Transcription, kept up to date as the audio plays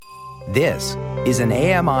This is an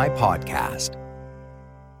AMI podcast.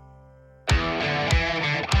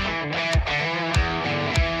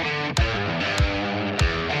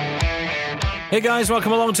 Hey guys,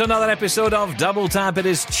 welcome along to another episode of Double Tap. It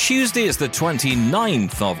is Tuesday, it's the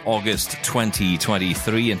 29th of August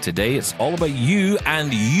 2023, and today it's all about you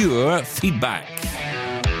and your feedback.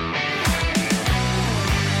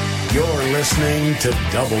 You're listening to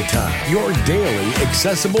Double Tap, your daily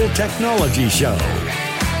accessible technology show.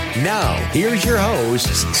 Now, here's your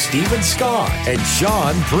hosts, Stephen Scott and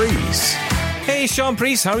Sean Priest. Hey Sean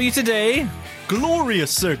Priest, how are you today?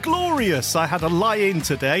 Glorious, sir, glorious. I had a lie-in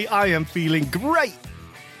today. I am feeling great.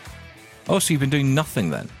 Oh, so you've been doing nothing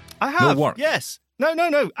then? I have, no work? Yes. No,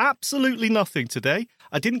 absolutely nothing today.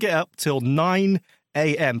 I didn't get up till 9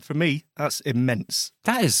 a.m. For me, that's immense.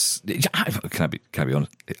 That is... Can I be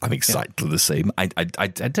honest? I'm exactly the same. I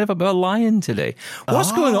did have a bit of a lie-in today.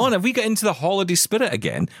 What's going on? Have we got into the holiday spirit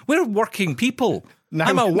again? We're working people. Now,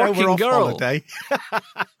 I'm a working we're off girl. Holiday.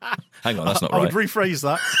 Hang on, that's not I right. would rephrase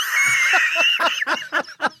that.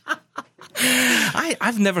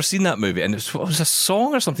 I've never seen that movie, and it was a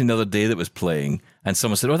song or something the other day that was playing, and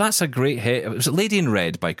someone said, "Oh, that's a great hit." It was Lady in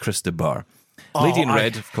Red by Chris de Burgh. Lady in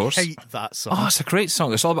Red, of course. I hate that song. Oh, it's a great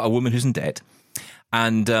song. It's all about a woman who's in debt,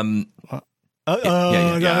 and it's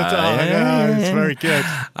very good.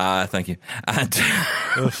 Thank you. And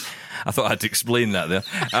I thought I had to explain that there.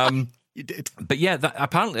 You did. But yeah,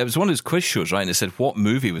 apparently it was one of those quiz shows, right? And it said, what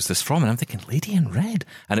movie was this from? And I'm thinking, Lady in Red.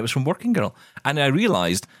 And it was from Working Girl. And I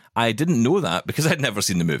realised I didn't know that because I'd never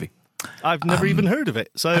seen the movie. I've never even heard of it.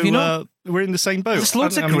 So we're in the same boat. There's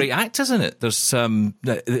loads of great actors in it. There's him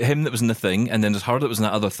that was in the thing, and then there's her that was in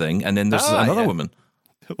that other thing, and then there's another woman.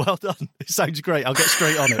 Well done. It sounds great. I'll get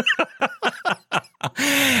straight on it.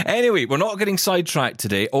 Anyway, we're not getting sidetracked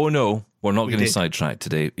today. Oh no, we're not getting sidetracked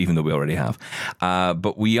today, even though we already have.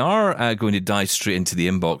 But we are going to dive straight into the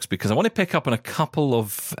inbox because I want to pick up on a couple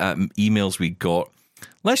of emails we got.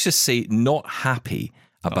 Let's just say not happy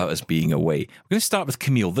about us being away. We're going to start with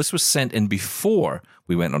Camille. This was sent in before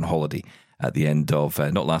we went on holiday at the end of,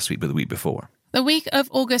 not last week, but the week before. The week of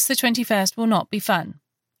August the 21st will not be fun.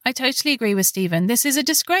 I totally agree with Stephen. This is a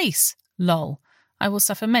disgrace. Lol. I will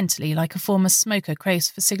suffer mentally like a former smoker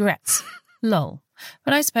craves for cigarettes. Lol.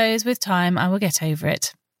 But I suppose with time I will get over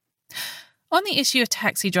it. On the issue of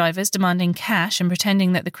taxi drivers demanding cash and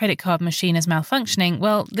pretending that the credit card machine is malfunctioning,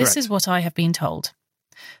 well, this is what I have been told.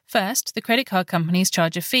 First, the credit card companies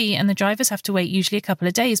charge a fee and the drivers have to wait usually a couple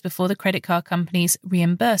of days before the credit card companies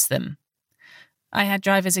reimburse them. I had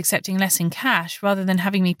drivers accepting less in cash rather than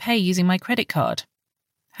having me pay using my credit card.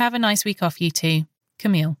 Have a nice week off, you two.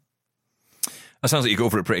 Camille. That sounds like you go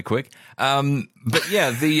over it pretty quick. But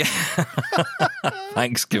yeah,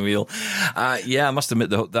 thanks, Camille. Yeah, I must admit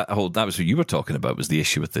that was what you were talking about, was the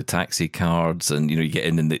issue with the taxi cards, and you get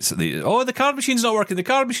in and the card machine's not working. The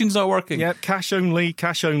card machine's not working. Yeah, cash only.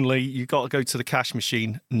 You got to go to the cash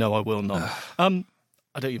machine. No, I will not. I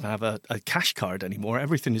don't even have a cash card anymore.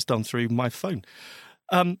 Everything is done through my phone.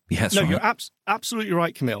 You're absolutely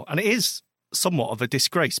right, Camille, and it is somewhat of a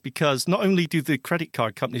disgrace because not only do the credit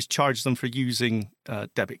card companies charge them for using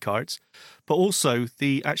debit cards, but also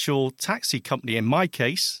the actual taxi company, in my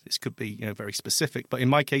case, this could be very specific, but in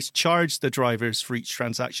my case, charge the drivers for each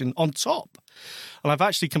transaction on top. And I've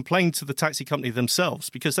actually complained to the taxi company themselves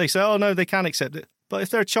because they say, oh no, they can't accept it. But if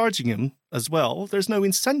they're charging them as well, there's no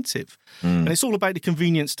incentive. And it's all about the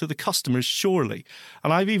convenience to the customers, surely.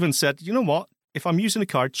 And I've even said, you know what? If I'm using a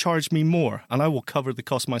card, charge me more and I will cover the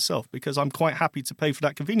cost myself because I'm quite happy to pay for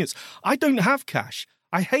that convenience. I don't have cash.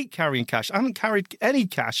 I hate carrying cash. I haven't carried any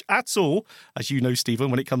cash at all, as you know, Stephen,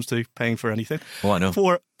 when it comes to paying for anything. Oh, I know.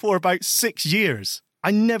 For about 6 years.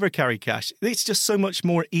 I never carry cash. It's just so much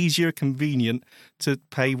more easier, convenient to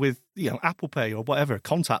pay with, Apple Pay or whatever,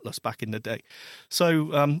 contactless back in the day.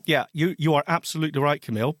 So, you are absolutely right,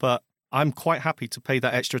 Camille, but I'm quite happy to pay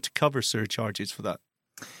that extra to cover surcharges for that.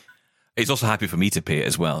 He's also happy for me to pay it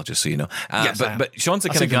as well, just so you know. Yes, but Sean's the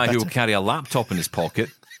kind of guy who will carry a laptop in his pocket,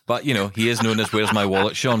 but, he is known as Where's My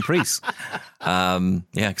Wallet, Sean Priest.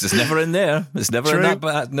 Because it's never in there. It's never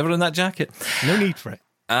in that jacket. No need for it.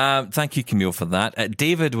 Thank you, Camille, for that.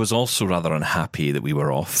 David was also rather unhappy that we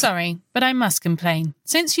were off. Sorry, but I must complain.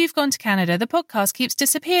 Since you've gone to Canada, the podcast keeps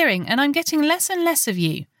disappearing and I'm getting less and less of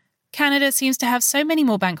you. Canada seems to have so many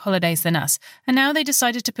more bank holidays than us, and now they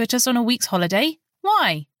decided to put us on a week's holiday?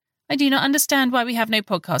 Why? I do not understand why we have no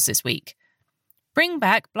podcast this week. Bring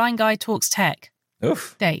back Blind Guy Talks Tech.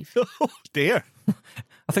 Oof. Dave. Oh, dear.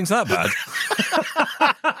 I think's that bad.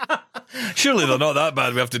 Surely they're not that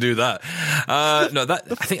bad. We have to do that.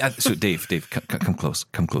 So Dave, come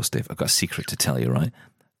close, Dave. I've got a secret to tell you, right?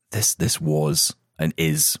 this was and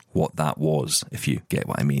is what that was, if you get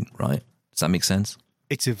what I mean, right? Does that make sense?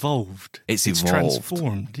 It's evolved. It's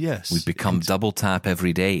transformed, yes. We've become Double Tap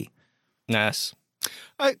every day. Yes.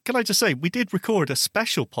 Can I just say, we did record a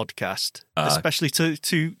special podcast, especially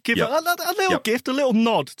to give a little gift, a little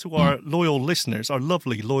nod to our loyal listeners, our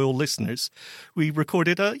lovely loyal listeners. We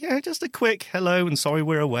recorded just a quick hello and sorry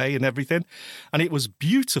we're away and everything. And it was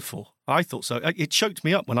beautiful. I thought so. It choked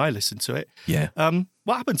me up when I listened to it. Yeah.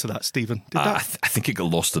 What happened to that, Stephen? I think it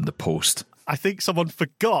got lost in the post. I think someone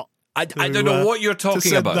forgot. I don't know what you're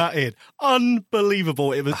talking about. That in.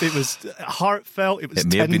 Unbelievable. It was heartfelt. It was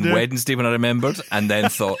tender. It may have been Wednesday when I remembered, and then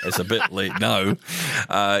thought it's a bit late now.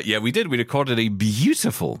 We did. We recorded a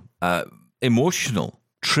beautiful, emotional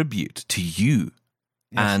tribute to you,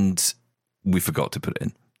 and we forgot to put it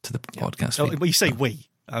in to the podcast. Oh, well, you say we.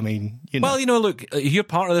 I mean, you know. Well, look, you're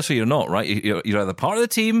part of this or you're not, right? You're either part of the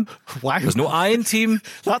team. Wow. There's no I in team.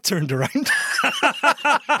 That turned around.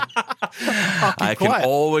 I can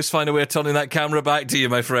always find a way of turning that camera back to you,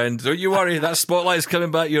 my friend. Don't you worry. That spotlight's coming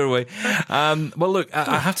back your way. Well, look,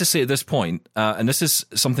 I have to say at this point, and this is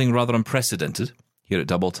something rather unprecedented here at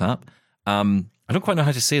Double Tap. I don't quite know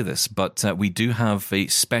how to say this, but we do have a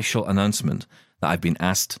special announcement that I've been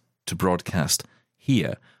asked to broadcast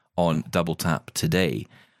here on Double Tap today.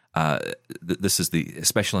 This is the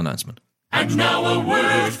special announcement. And now a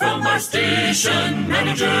word from our station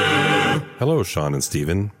manager. Hello, Sean and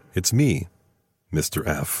Stephen. It's me, Mr.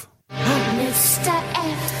 F. Mr.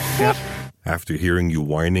 F. Yep. After hearing you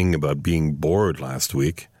whining about being bored last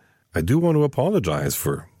week, I do want to apologize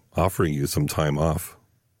for offering you some time off.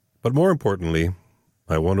 But more importantly,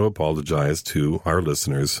 I want to apologize to our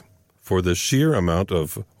listeners for the sheer amount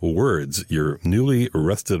of words your newly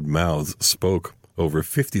arrested mouths spoke over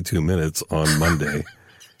 52 minutes on Monday.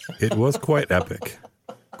 It was quite epic.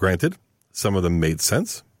 Granted, some of them made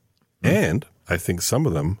sense, and I think some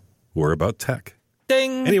of them were about tech.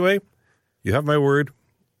 Ding! Anyway, you have my word.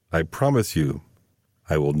 I promise you,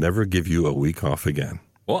 I will never give you a week off again.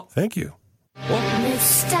 What? Thank you. What?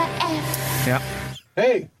 Mr. F. Yeah.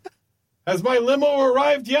 Hey, has my limo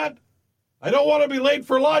arrived yet? I don't want to be late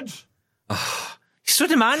for lunch. He's so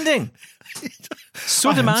demanding.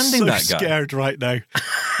 So demanding, that guy. I'm so scared right now.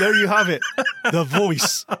 There you have it. The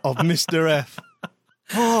voice of Mr. F.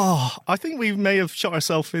 Oh, I think we may have shot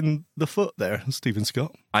ourselves in the foot there, Stephen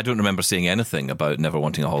Scott. I don't remember saying anything about never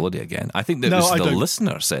wanting a holiday again. I think that the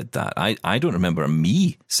listener said that. I don't remember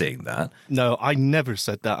me saying that. No, I never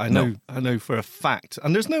said that. I know for a fact.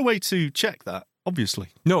 And there's no way to check that, obviously.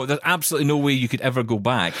 No, there's absolutely no way you could ever go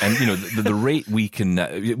back. And, the rate we can...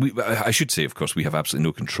 I should say, of course, we have absolutely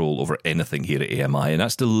no control over anything here at AMI, and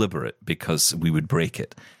that's deliberate because we would break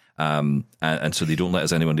it. And so they don't let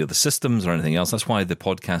us anyone near the systems or anything else. That's why the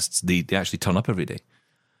podcasts, they actually turn up every day.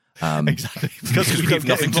 Exactly. Because we have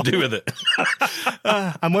nothing to do with it.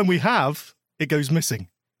 And when we have, it goes missing.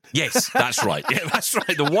 Yes, that's right. Yeah, that's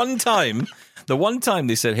right. The one time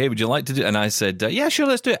they said, hey, would you like to do it? And I said, yeah, sure,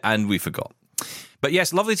 let's do it. And we forgot. But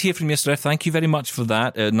yes, lovely to hear from you, Mr. F. Thank you very much for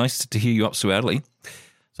that. Nice to hear you up so early.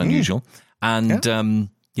 It's unusual. And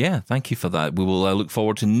thank you for that. We will look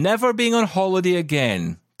forward to never being on holiday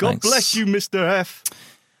again. God bless you, Mr. F.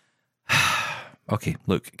 Okay,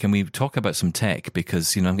 look, can we talk about some tech?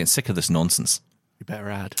 Because, I'm getting sick of this nonsense. You better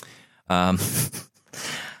add. I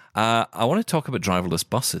want to talk about driverless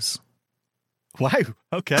buses. Wow,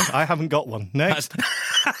 okay. I haven't got one. Next.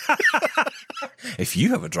 If you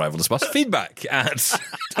have a driverless bus, feedback at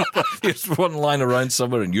here's one line around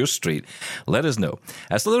somewhere in your street. Let us know.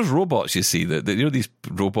 So there's robots, you see, these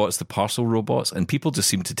robots, the parcel robots, and people just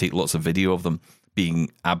seem to take lots of video of them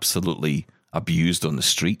being absolutely abused on the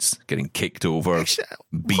streets, getting kicked over,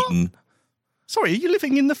 beaten. Sorry, are you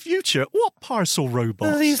living in the future? What parcel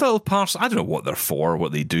robots? These little parcels, I don't know what they're for or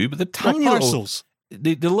what they do, but they're tiny parcels.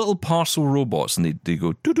 The little parcel robots, and they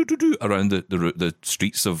go do around the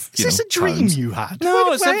streets of Is this a dream towns. You had?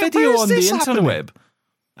 No, it's a video on the interweb.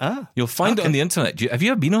 You'll find it on the internet. Have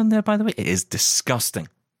you ever been on there, by the way? It is disgusting.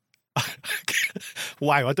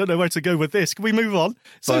 Wow, I don't know where to go with this. Can we move on?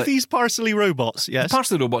 So these parcely robots, yes?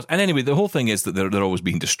 Parcel robots. And anyway, the whole thing is that they're always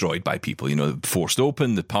being destroyed by people. Forced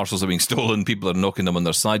open, the parcels are being stolen, people are knocking them on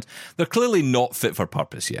their side. They're clearly not fit for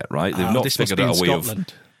purpose yet, right? They've not figured out a way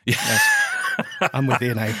Scotland. Yes. I'm with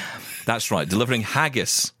you now. That's right, delivering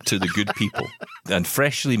haggis to the good people and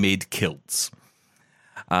freshly made kilts.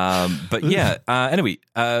 Anyway,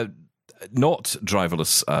 not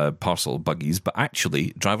driverless parcel buggies, but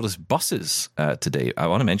actually driverless buses today. I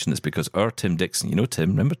want to mention this because our Tim Dixon, Tim,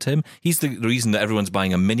 remember Tim? He's the reason that everyone's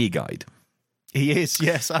buying a mini guide. He is,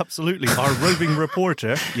 yes, absolutely. Our roving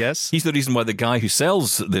reporter, yes. He's the reason why the guy who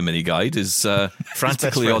sells the mini guide is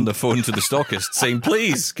frantically on the phone to the stockist saying,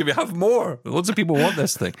 please, can we have more? Lots of people want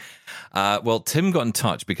this thing. Well, Tim got in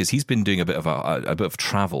touch because he's been doing a bit of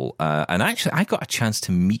travel. And actually, I got a chance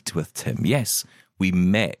to meet with Tim. Yes, we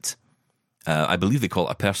met. I believe they call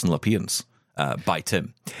it a personal appearance by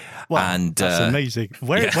Tim. Wow, and, that's amazing.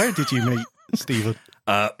 Where did you meet, Stephen?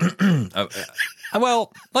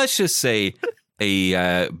 Well, let's just say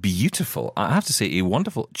a beautiful, I have to say, a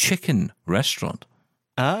wonderful chicken restaurant.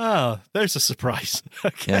 Ah, there's a surprise.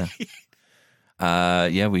 Okay.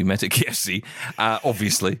 Yeah, we met at KFC,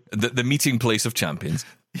 obviously, the meeting place of champions.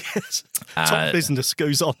 Yes, top business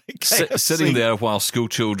goes on at KFC. Sitting there while school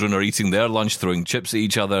children are eating their lunch, throwing chips at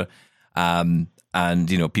each other, and,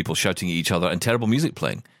 people shouting at each other and terrible music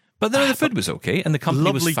playing. But then the food was okay, and the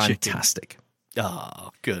company was fantastic.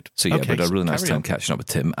 Ah, good. So yeah, but a really nice time catching up with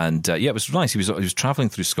Tim, and it was nice. He was travelling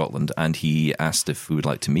through Scotland, and he asked if we would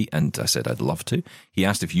like to meet, and I said I'd love to. He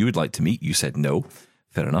asked if you would like to meet. You said no.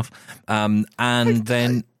 Fair enough. And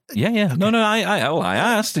then I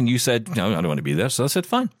asked, and you said no, I don't want to be there. So I said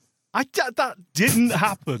fine. That didn't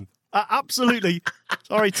happen. Absolutely.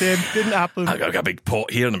 Sorry, Tim. Didn't happen. I got a big pot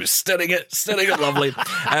here and I'm just stirring it lovely.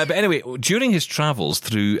 But anyway, during his travels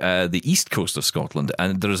through the east coast of Scotland,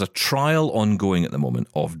 and there is a trial ongoing at the moment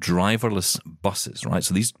of driverless buses, right?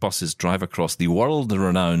 So these buses drive across the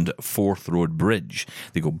world-renowned Forth Road Bridge.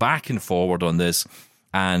 They go back and forward on this,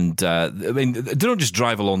 and they don't just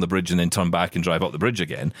drive along the bridge and then turn back and drive up the bridge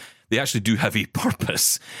again. They actually do have a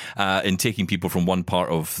purpose in taking people from one part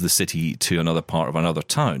of the city to another part of another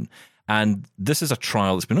town. And this is a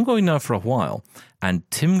trial that's been ongoing now for a while. And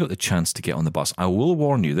Tim got the chance to get on the bus. I will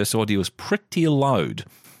warn you, this audio is pretty loud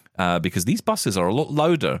because these buses are a lot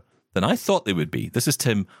louder than I thought they would be. This is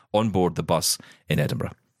Tim on board the bus in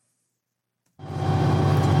Edinburgh.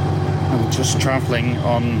 I'm just travelling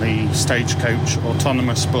on the Stagecoach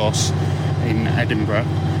autonomous bus in Edinburgh.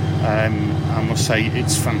 I must say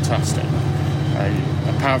it's fantastic.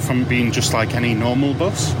 Apart from being just like any normal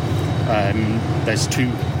bus, there's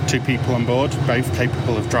two people on board, both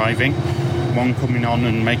capable of driving. One coming on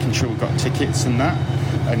and making sure we've got tickets and that,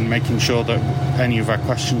 and making sure that any of our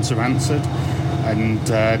questions are answered. And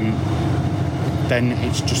then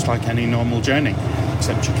it's just like any normal journey,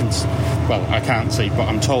 except you can. Well, I can't see, but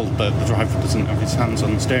I'm told that the driver doesn't have his hands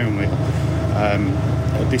on the steering wheel.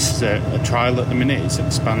 This is a trial at the minute. It's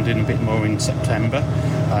expanding a bit more in September,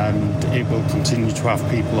 and it will continue to have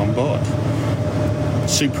people on board.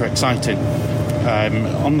 Super exciting.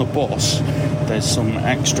 On the bus, there's some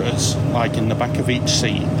extras, like in the back of each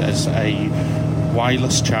seat, there's a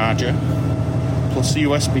wireless charger, plus a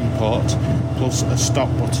USB port, plus a stop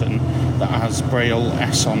button that has Braille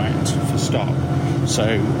S on it for stop. So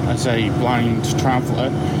as a blind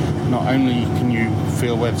traveller, not only can you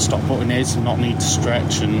feel where the stop button is and not need to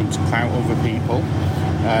stretch and clout other people,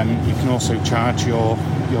 you can also charge your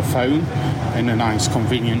phone in a nice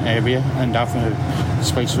convenient area and have a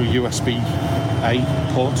space for a USB-A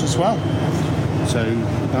port as well. So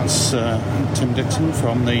that's Tim Dixon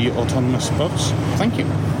from the autonomous bus. Thank you.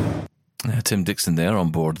 Tim Dixon there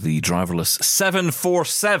on board the driverless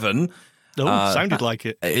 747. Oh, sounded like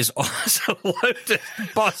it. It is the loudest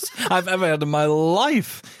bus I've ever heard in my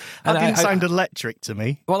life. That didn't sound electric to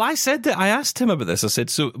me. Well, I said that. I asked him about this. I said,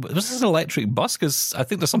 so was this an electric bus? Because I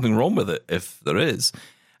think there's something wrong with it, if there is.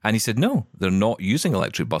 And he said, no, they're not using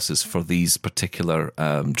electric buses for these particular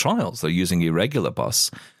trials. They're using a regular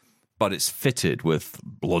bus, but it's fitted with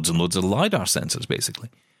loads and loads of LiDAR sensors, basically.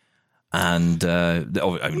 And I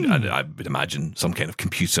would imagine some kind of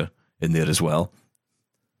computer in there as well.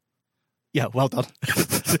 Yeah, well done.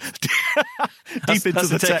 Deep into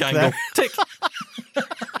the tech angle. there. Tick.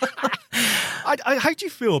 How do you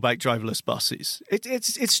feel about driverless buses?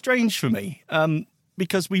 It's strange for me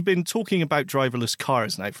because we've been talking about driverless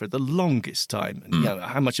cars now for the longest time, and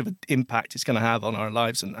how much of an impact it's going to have on our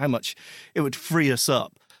lives and how much it would free us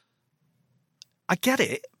up. I get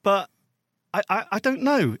it, but I don't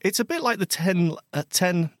know. It's a bit like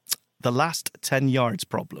the last 10 yards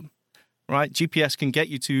problem, right? GPS can get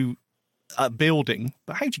you to a building,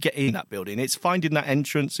 but how do you get in that building? It's finding that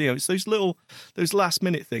entrance, it's those last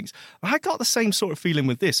minute things. I got the same sort of feeling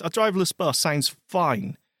with this. A driverless bus sounds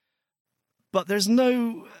fine, but there's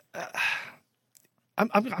no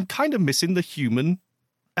I'm kind of missing the human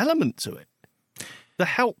element to it, the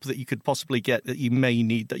help that you could possibly get, that you may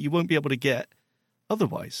need, that you won't be able to get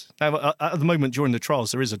otherwise. Now at the moment during the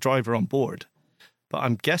trials there is a driver on board, but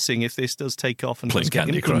I'm guessing if this does take off and does get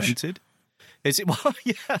implemented, Is it? Well,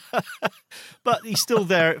 yeah. But he's still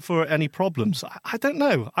there for any problems. I don't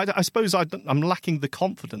know. I suppose I'm lacking the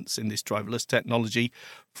confidence in this driverless technology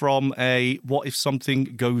from a what if something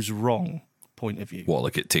goes wrong point of view. What,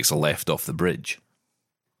 like it takes a left off the bridge?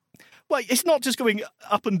 Well, it's not just going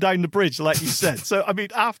up and down the bridge, like you said. So, I mean,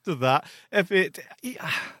 after that, there's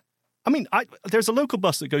a local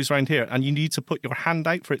bus that goes around here, and you need to put your hand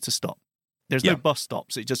out for it to stop. There's no bus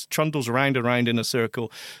stops. It just trundles around and around in a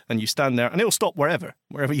circle, and you stand there, and it'll stop wherever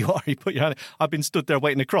you are. You put your hand out. I've been stood there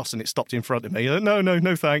waiting to cross, and it stopped in front of me.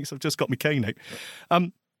 No, thanks. I've just got my cane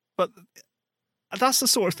out. But that's the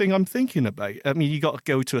sort of thing I'm thinking about. I mean, you got to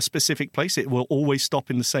go to a specific place. It will always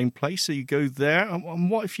stop in the same place, so you go there.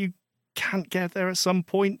 And what if you can't get there at some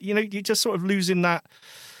point? You know, you're just sort of losing that.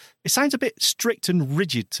 It sounds a bit strict and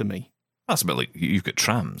rigid to me. That's a bit like you've got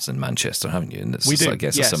trams in Manchester, haven't you? And it's, we do, I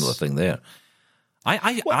guess, a similar thing there.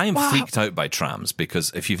 I am freaked out by trams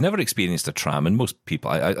because if you've never experienced a tram, and most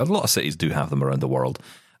people, a lot of cities do have them around the world.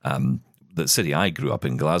 The city I grew up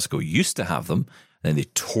in, Glasgow, used to have them, and then they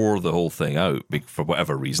tore the whole thing out for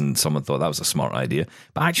whatever reason. Someone thought that was a smart idea.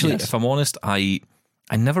 But actually, if I'm honest, I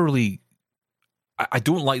never really... I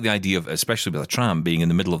don't like the idea of, especially with a tram, being in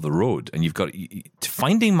the middle of the road, and you've got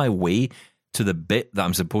finding my way to the bit that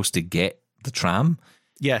I'm supposed to get the tram.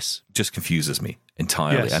 Yes, just confuses me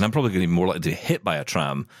entirely, and I'm probably going to be more likely to be hit by a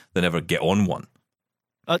tram than ever get on one.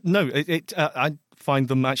 No, I find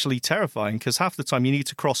them actually terrifying because half the time you need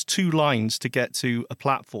to cross two lines to get to a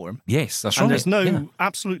platform. Yes, that's right. And there's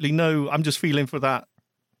absolutely no. I'm just feeling for that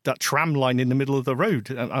tram line in the middle of the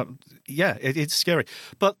road. It's scary.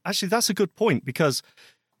 But actually, that's a good point, because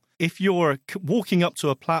if you're walking up to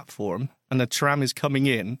a platform and a tram is coming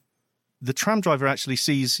in, the tram driver actually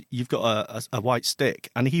sees you've got a white stick,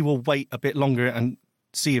 and he will wait a bit longer and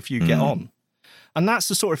see if you get on. And that's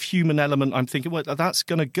the sort of human element I'm thinking, well, that's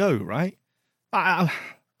going to go, right?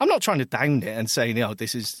 I'm not trying to down it and saying,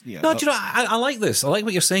 this is... No, do you know, I like this. I like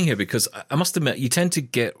what you're saying here, because I must admit, you tend to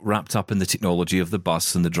get wrapped up in the technology of the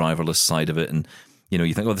bus and the driverless side of it, and,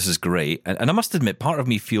 you think, this is great. And I must admit, part of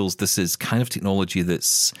me feels this is kind of technology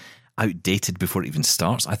that's outdated before it even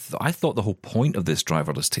starts. I thought the whole point of this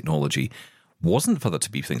driverless technology wasn't for there to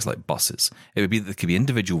be things like buses. It would be that there could be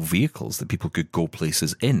individual vehicles that people could go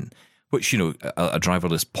places in, which, a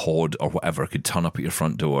driverless pod or whatever could turn up at your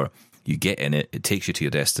front door. You get in it, it takes you to your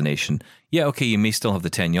destination. Yeah, okay, you may still have the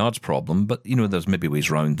 10 yards problem, but, there's maybe ways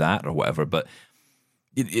around that or whatever, but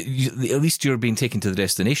at least you're being taken to the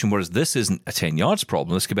destination, whereas this isn't a 10 yards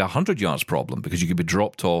problem. This could be a 100 yards problem, because you could be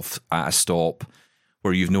dropped off at a stop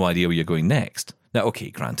where you've no idea where you're going next. Now, okay,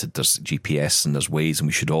 granted, there's GPS and there's ways, and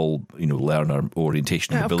we should all, learn our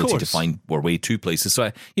orientation and ability to find our way to places.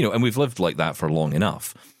 So, and we've lived like that for long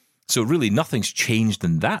enough. So really, nothing's changed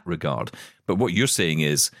in that regard. But what you're saying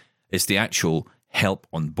is, it's the actual help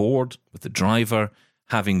on board with the driver,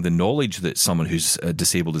 having the knowledge that someone who's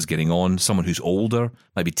disabled is getting on, someone who's older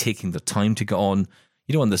might be taking the time to get on.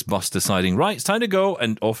 On this bus deciding, right, it's time to go,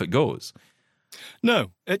 and off it goes.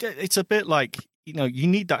 No, it's a bit like, you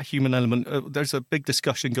need that human element. There's a big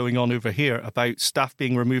discussion going on over here about staff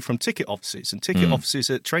being removed from ticket offices and ticket offices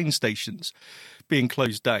at train stations being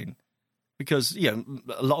closed down, because, a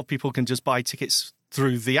lot of people can just buy tickets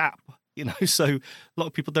through the app. So a lot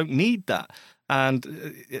of people don't need that.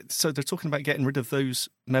 And so they're talking about getting rid of those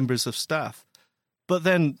members of staff. But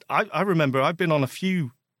then I remember I've been on a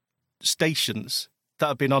few stations that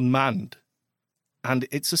have been unmanned, and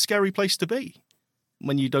it's a scary place to be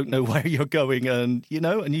when you don't know where you're going, and,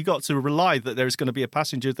 and you got to rely that there's going to be a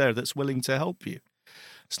passenger there that's willing to help you.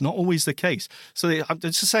 It's not always the case. So I'm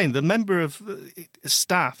just saying, the member of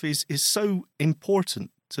staff is so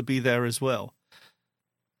important to be there as well.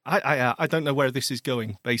 I don't know where this is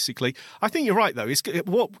going, basically. I think you're right, though.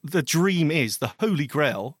 What the dream is, the holy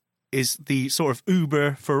grail, is the sort of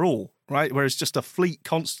Uber for all, right? Where it's just a fleet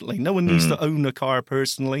constantly. No one needs to own a car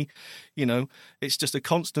personally. It's just a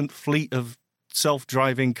constant fleet of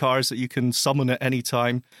self-driving cars that you can summon at any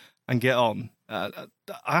time and get on. I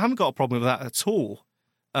haven't got a problem with that at all.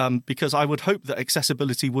 Because I would hope that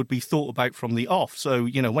accessibility would be thought about from the off. So,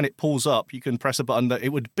 when it pulls up, you can press a button that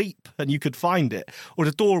it would beep and you could find it, or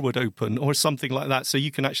the door would open or something like that, so you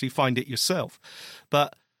can actually find it yourself.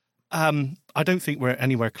 But I don't think we're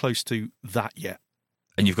anywhere close to that yet.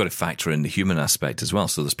 And you've got to factor in the human aspect as well.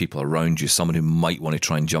 So there's people around you, someone who might want to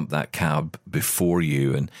try and jump that cab before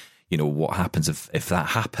you, and what happens if that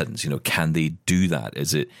happens? Can they do that?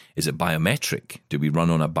 Is it biometric? Do we run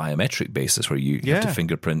on a biometric basis where you have to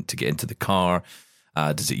fingerprint to get into the car?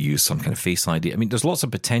 Does it use some kind of face ID? I mean, there's lots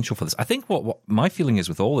of potential for this. I think what my feeling is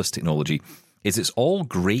with all this technology, is it's all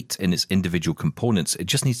great in its individual components. It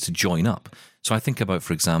just needs to join up. So I think about,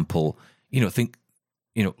 for example,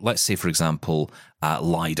 let's say, for example,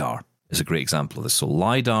 LiDAR is a great example of this. So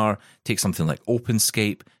LiDAR, take something like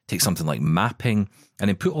OpenScape, take something like mapping, and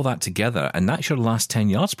then put all that together, and that's your last 10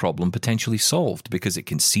 yards problem potentially solved, because it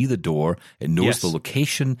can see the door, it knows the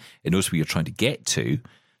location, it knows where you're trying to get to.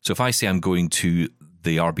 So if I say I'm going to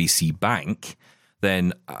the RBC Bank,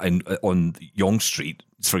 then on Yonge Street,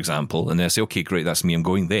 for example, and then I say, okay, great, that's me, I'm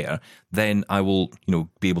going there, then I will,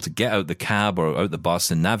 be able to get out the cab or out the bus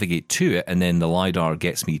and navigate to it, and then the LiDAR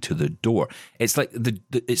gets me to the door. It's like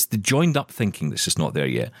it's the joined up thinking that's just not there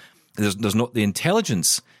yet. There's not the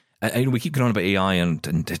intelligence. And we keep going on about AI and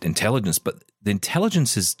intelligence, but the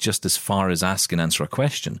intelligence is just as far as ask and answer a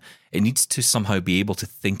question. It needs to somehow be able to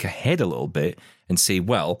think ahead a little bit and say,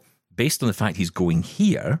 well, based on the fact he's going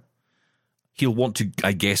here, he'll want to,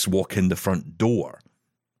 I guess, walk in the front door.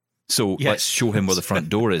 So let's show him where the front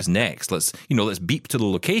door is next. Let's beep to the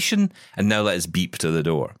location, and now let us beep to the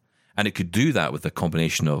door. And it could do that with a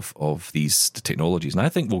combination of these technologies. And I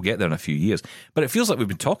think we'll get there in a few years. But it feels like we've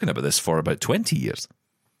been talking about this for about 20 years.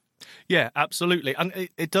 Yeah, absolutely. And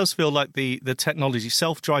it does feel like the technology,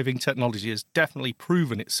 self-driving technology, has definitely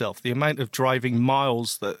proven itself. The amount of driving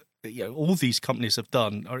miles that all these companies have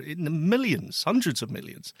done are in the millions, hundreds of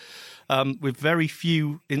millions, with very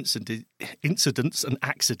few incidents and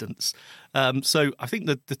accidents. So I think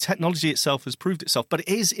that the technology itself has proved itself, but it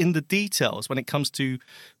is in the details when it comes to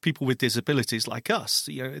people with disabilities like us.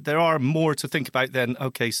 There are more to think about than,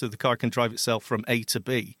 okay, so the car can drive itself from A to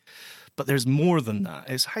B. But there's more than that.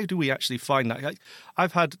 It's how do we actually find that?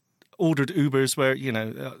 I've had ordered Ubers where,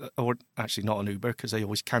 or actually not an Uber because they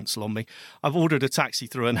always cancel on me. I've ordered a taxi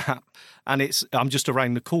through an app and I'm just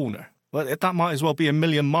around the corner. Well, that might as well be a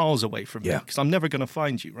million miles away from me because I'm never going to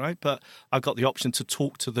find you, right? But I've got the option to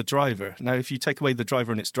talk to the driver. Now, if you take away the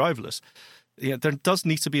driver and it's driverless, there does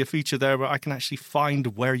need to be a feature there where I can actually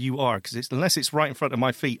find where you are, because unless it's right in front of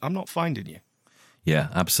my feet, I'm not finding you. Yeah,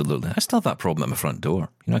 absolutely. I still have that problem at my front door.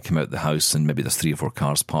 I come out the house and maybe there's 3 or 4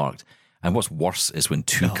 cars parked. And what's worse is when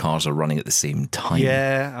 2 cars are running at the same time.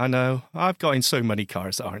 Yeah, I know. I've got in so many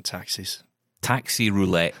cars that aren't taxis. Taxi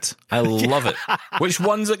roulette. I love it. Which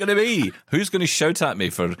one's it going to be? Who's going to shout at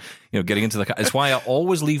me for getting into the car? It's why I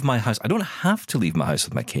always leave my house. I don't have to leave my house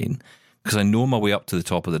with my cane because I know my way up to the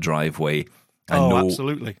top of the driveway. I know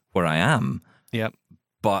absolutely where I am. Yeah.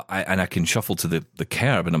 But I can shuffle to the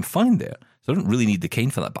curb and I'm fine there. So I don't really need the cane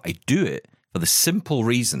for that, but I do it for the simple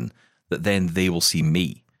reason that then they will see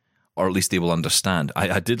me, or at least they will understand.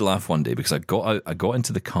 I did laugh one day because I got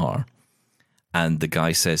into the car, and the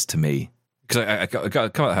guy says to me, because I come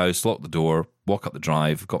out of the house, lock the door, walk up the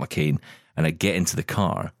drive, got my cane, and I get into the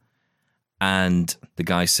car, and the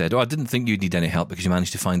guy said, I didn't think you'd need any help because you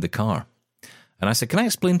managed to find the car. And I said, can I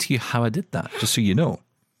explain to you how I did that, just so you know?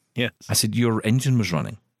 Yes. I said, your engine was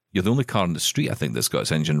running. You're the only car on the street, I think, that's got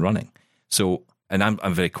its engine running. So, and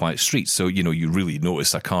I'm very quiet street, so you really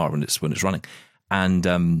notice a car when it's running. And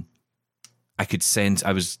I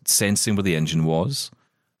was sensing where the engine was,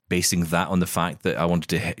 basing that on the fact that I wanted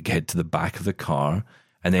to head to the back of the car,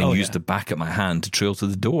 and then use the back of my hand to trail to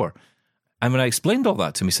the door. And when I explained all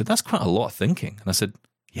that to him, he said, "That's quite a lot of thinking." And I said,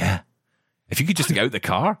 "Yeah. If you could just get out the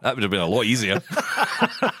car, that would have been a lot easier."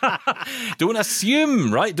 Don't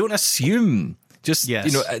assume, right? Don't assume. Just,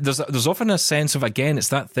 there's often a sense of, again, it's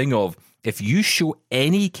that thing of, if you show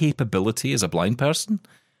any capability as a blind person,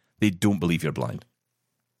 they don't believe you're blind.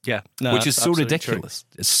 Yeah. No, which is so ridiculous.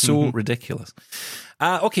 True. It's so ridiculous.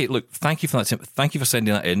 Okay, look, thank you for that, Tim. Thank you for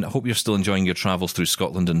sending that in. I hope you're still enjoying your travels through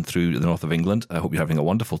Scotland and through the north of England. I hope you're having a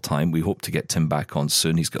wonderful time. We hope to get Tim back on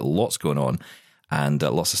soon. He's got lots going on and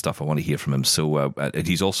lots of stuff I want to hear from him. So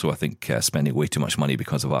he's also, I think, spending way too much money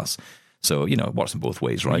because of us. So, it works in both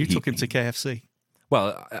ways, right? You took him to KFC.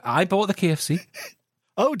 Well, I bought the KFC.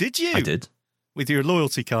 Oh, did you? I did. With your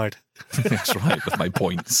loyalty card. That's right, with my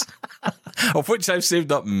points, of which I've saved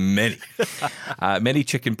up many. Many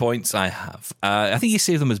chicken points I have. I think you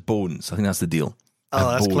save them as bones. I think that's the deal.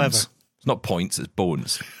 Oh, that's bones. clever. It's not points, it's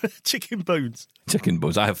bones. Chicken bones. Chicken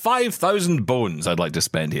bones. I have 5,000 bones I'd like to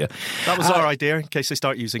spend here. That was our idea, in case they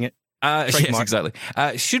start using it. Yes, exactly.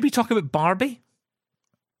 Should we talk about Barbie?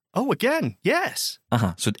 Oh, again, yes.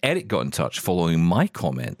 So Eric got in touch following my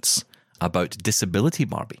comments about disability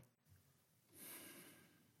Barbie.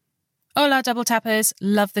 Hola, Double Tappers.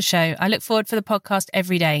 Love the show. I look forward for the podcast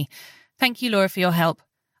every day. Thank you, Laura, for your help.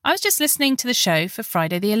 I was just listening to the show for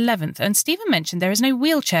Friday the 11th, and Stephen mentioned there is no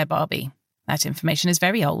wheelchair Barbie. That information is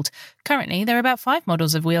very old. Currently, there are about 5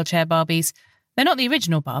 models of wheelchair Barbies. They're not the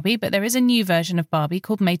original Barbie, but there is a new version of Barbie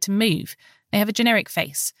called Made to Move. They have a generic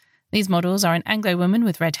face. These models are an Anglo woman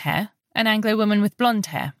with red hair, an Anglo woman with blonde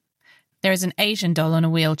hair. There is an Asian doll on a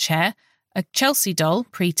wheelchair, a Chelsea doll,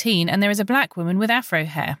 pre-teen, and there is a black woman with afro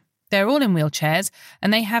hair. They're all in wheelchairs,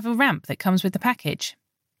 and they have a ramp that comes with the package.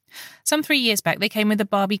 Some 3 years back, they came with a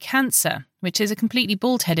Barbie Cancer, which is a completely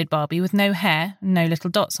bald-headed Barbie with no hair and no little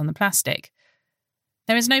dots on the plastic.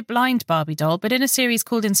 There is no blind Barbie doll, but in a series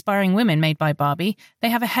called Inspiring Women made by Barbie, they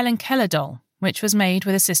have a Helen Keller doll, which was made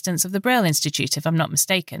with assistance of the Braille Institute, if I'm not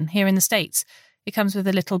mistaken, here in the States. It comes with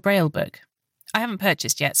a little Braille book. I haven't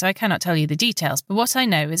purchased yet, so I cannot tell you the details, but what I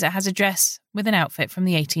know is it has a dress with an outfit from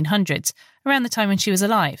the 1800s, around the time when she was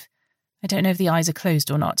alive. I don't know if the eyes are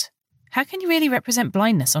closed or not. How can you really represent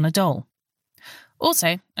blindness on a doll?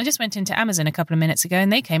 Also, I just went into Amazon a couple of minutes ago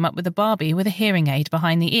and they came up with a Barbie with a hearing aid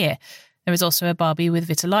behind the ear. There is also a Barbie with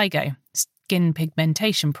vitiligo, skin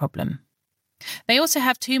pigmentation problem. They also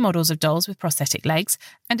have 2 models of dolls with prosthetic legs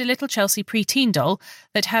and a little Chelsea preteen doll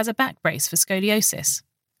that has a back brace for scoliosis.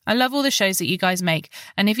 I love all the shows that you guys make,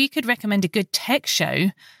 and if you could recommend a good tech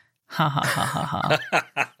show... Ha ha ha ha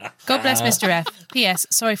ha. God bless Mr. F. P.S.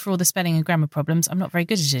 Sorry for all the spelling and grammar problems. I'm not very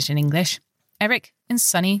good at it in English. Eric in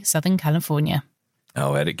sunny Southern California.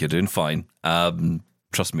 Oh, Eric, you're doing fine.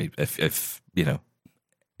 Trust me, if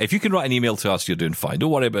you can write an email to us, you're doing fine. Don't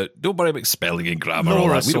worry about spelling and grammar.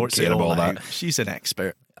 Laura we don't care about all that. She's an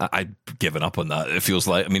expert. I've given up on that. It feels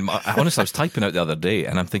like. I mean, honestly, I was typing out the other day,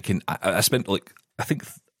 and I'm thinking I spent I think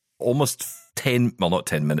almost 10, well, not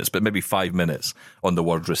 10 minutes, but maybe 5 minutes on the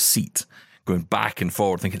word receipt, going back and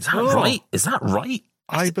forward, thinking, is that right? Is that right?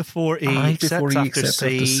 I before E, except after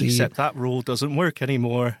C, except that rule doesn't work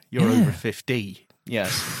anymore. You're over 50.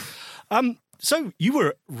 Yes. So you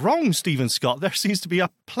were wrong, Stephen Scott. There seems to be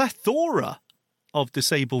a plethora of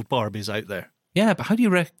disabled Barbies out there. Yeah, but how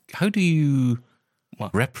do you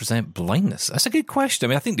represent blindness? That's a good question. I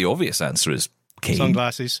mean, I think the obvious answer is cane.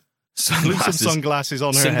 Sunglasses. Glue some sunglasses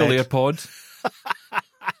on her Single head. AirPod.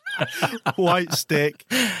 White stick.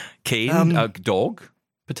 Cane. A dog,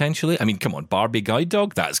 potentially. I mean, come on, Barbie guide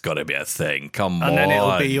dog? That's got to be a thing. Come on. And then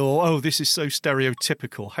it'll be all, this is so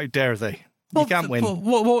stereotypical. How dare they? You can't win.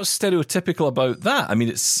 What's stereotypical about that? I mean,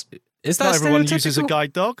 is that not everyone uses a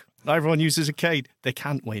guide dog. Not everyone uses a cane. They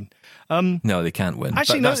can't win. No, they can't win.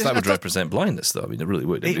 Actually, that would represent blindness, though. I mean, it really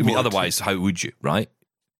would. Otherwise, how would you, right?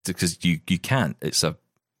 Because you can't. It's a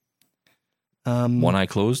one eye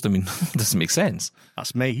closed. I mean, it doesn't make sense.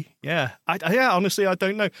 That's me. Yeah. Honestly, I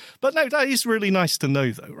don't know. But no, that is really nice to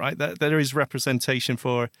know, though, right? That there is representation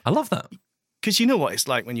for. I love that. Because you know what it's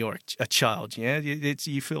like when you're a child, yeah?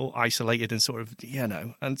 You feel isolated and sort of,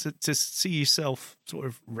 and to see yourself sort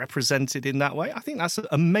of represented in that way, I think that's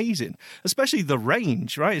amazing. Especially the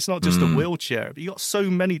range, right? It's not just a wheelchair, but you got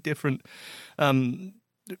so many different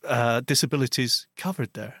disabilities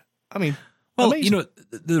covered there. I mean, well, amazing.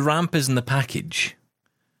 the ramp is in the package.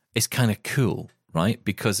 It's kind of cool, right?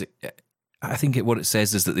 Because I think what it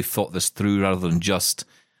says is that they've thought this through rather than just...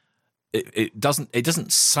 It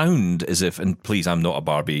doesn't sound as if, and please, I'm not a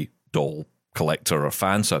Barbie doll collector or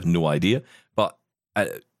fan, so I have no idea. But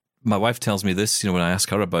my wife tells me this, when I ask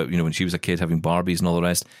her about, when she was a kid having Barbies and all the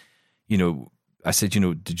rest, I said,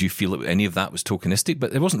 did you feel that any of that was tokenistic?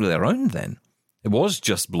 But it wasn't really around then. It was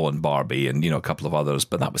just Blonde Barbie and, a couple of others,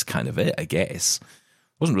 but that was kind of it, I guess.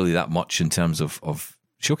 It wasn't really that much in terms of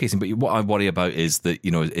showcasing. But what I worry about is that,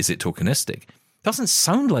 is it tokenistic? It doesn't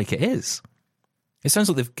sound like it is. It sounds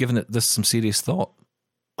like they've given this some serious thought.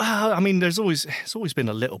 Well, I mean, it's always been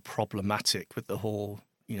a little problematic with the whole,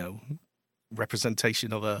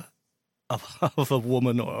 representation of a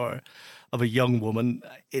woman or of a young woman.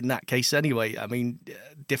 In that case, anyway, I mean,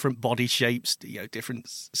 different body shapes, different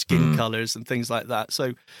skin colors and things like that.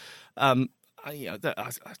 So,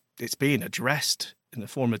 it's being addressed in the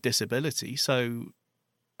form of disability. So,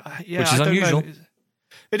 which is unusual.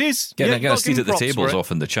 It is. Getting a seat at the table is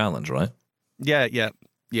often the challenge, right? Yeah.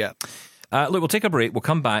 Look, we'll take a break. We'll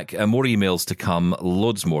come back. More emails to come.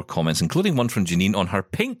 Loads more comments, including one from Janine on her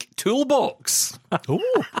pink toolbox. Oh,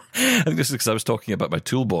 I think this is because I was talking about my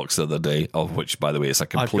toolbox the other day, of which, by the way, is a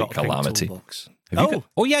complete calamity.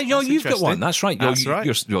 You've got one. That's right. You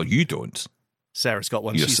don't. Sarah's got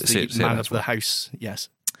one. She's the man of the house. Yes.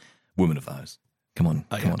 Woman of the house. Come on,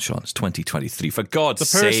 Sean. It's 2023. For God's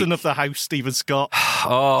sake. The person of the house, Stephen Scott.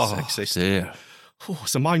 Sexist. Dear. Oh,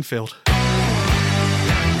 it's a minefield.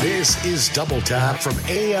 This is Double Tap from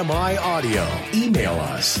AMI Audio. Email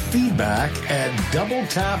us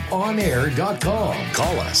feedback@doubletaponair.com.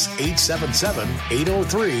 Call us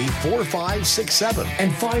 877-803-4567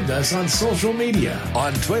 and find us on social media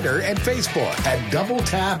on Twitter and Facebook at Double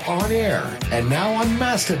Tap On Air and now on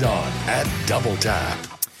Mastodon at Double Tap.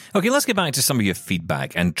 Okay, let's get back to some of your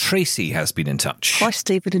feedback. And Tracy has been in touch. Hi,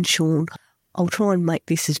 Stephen and Sean. I'll try and make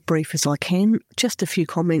this as brief as I can. Just a few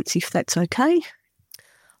comments, if that's okay.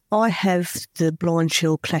 I have the Blind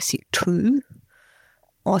Shell Classic 2.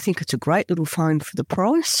 I think it's a great little phone for the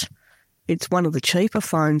price. It's one of the cheaper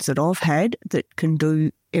phones that I've had that can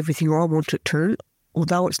do everything I want it to.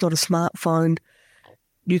 Although it's not a smartphone,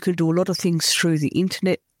 you can do a lot of things through the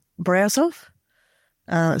internet browser.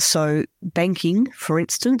 So banking, for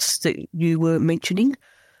instance, that you were mentioning,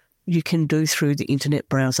 you can do through the internet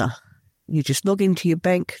browser. You just log into your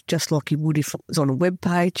bank just like you would if it was on a web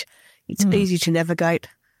page. It's easy to navigate.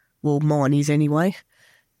 Well, mine is anyway.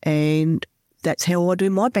 And that's how I do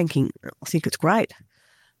my banking. I think it's great.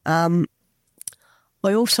 I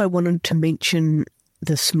also wanted to mention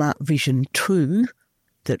the Smart Vision 2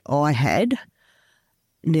 that I had.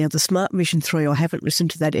 Now, the Smart Vision 3, I haven't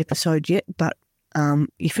listened to that episode yet, but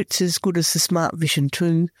if it's as good as the Smart Vision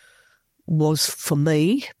 2 was for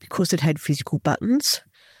me, because it had physical buttons,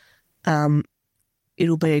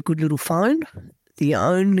 it'll be a good little phone. The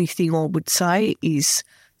only thing I would say is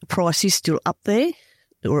the price is still up there,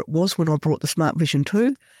 or it was when I brought the Smart Vision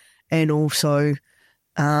 2, and also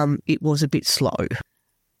it was a bit slow.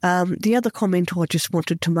 The other comment I just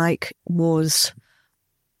wanted to make was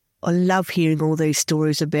I love hearing all these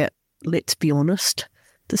stories about, let's be honest,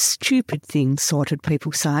 the stupid things sighted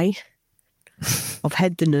people say. I've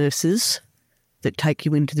had the nurses that take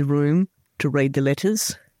you into the room to read the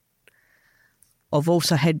letters. I've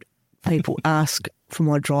also had people ask for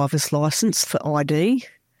my driver's licence for ID.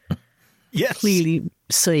 Yes. Clearly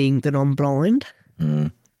seeing that I'm blind.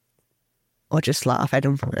 I just laugh at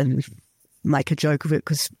them and make a joke of it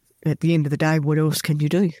because at the end of the day, what else can you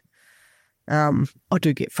do? I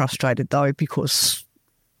do get frustrated though because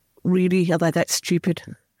really, are they that stupid?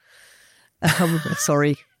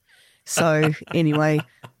 Sorry. So anyway,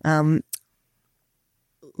 like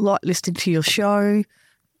listening to your show,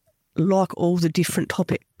 like all the different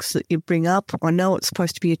topics that you bring up. I know it's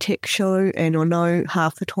supposed to be a tech show and I know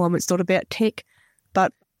half the time it's not about tech,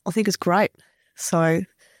 but I think it's great. So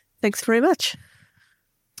thanks very much.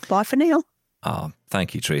 Bye for now. Oh,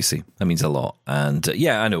 thank you, Tracy. That means a lot. And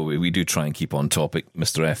yeah, I know we do try and keep on topic.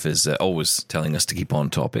 Mr. F is always telling us to keep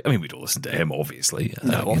on topic. I mean, we don't listen to him, obviously.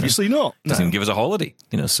 No, obviously not. Doesn't even give us a holiday,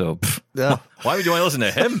 so why would you want to listen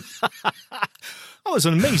to him? That was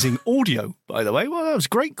an amazing audio, by the way. Well, that was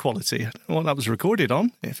great quality. I don't know what that was recorded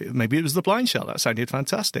on. Maybe it was the Blind Shell. That sounded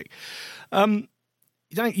fantastic.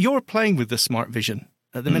 You're playing with the Smart Vision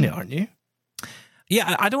at the minute, aren't you?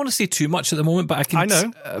 Yeah, I don't want to say too much at the moment, but I can.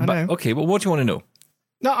 I know. Okay, well, what do you want to know?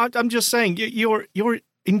 No, I'm just saying you're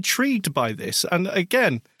intrigued by this, and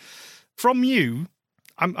again, from you,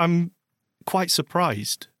 I'm quite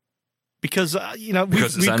surprised because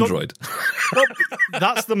because it's Android. Well,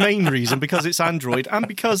 that's the main reason, because it's Android and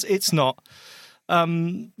because it's not,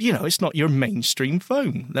 it's not your mainstream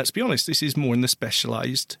phone. Let's be honest, this is more in the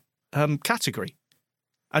specialised category,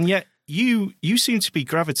 and yet. You seem to be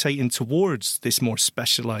gravitating towards this more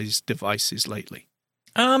specialised devices lately.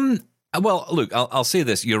 Well, look, I'll say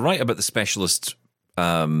this. You're right about the specialist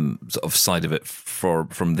sort of side of it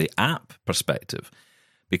from the app perspective,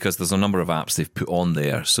 because there's a number of apps they've put on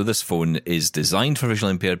there. So this phone is designed for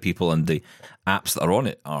visually impaired people, and the apps that are on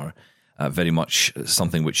it are very much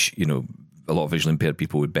something which, a lot of visually impaired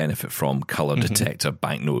people would benefit from. Colour detector,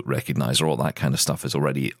 banknote recognizer, all that kind of stuff is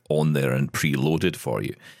already on there and preloaded for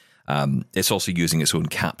you. It's also using its own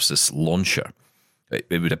Capsys launcher, it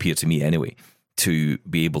would appear to me anyway, to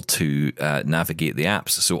be able to navigate the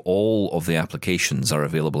apps. So all of the applications are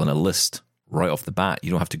available in a list right off the bat.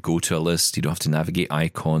 You don't have to go to a list. You don't have to navigate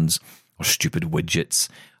icons or stupid widgets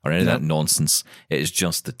or any of that nonsense. It is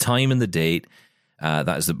just the time and the date.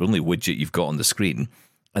 That is the only widget you've got on the screen.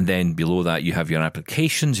 And then below that, you have your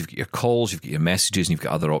applications, you've got your calls, you've got your messages, and you've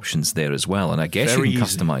got other options there as well. And I guess you can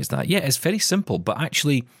customize that. Yeah, it's very simple, but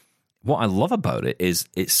actually... what I love about it is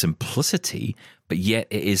its simplicity, but yet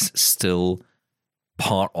it is still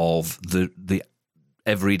part of the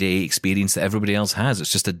everyday experience that everybody else has.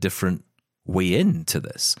 It's just a different way into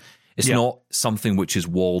this. It's not something which is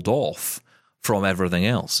walled off from everything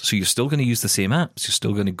else. So you're still going to use the same apps. You're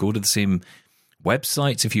still going to go to the same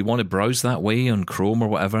websites. If you want to browse that way on Chrome or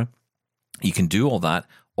whatever, you can do all that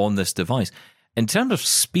on this device. In terms of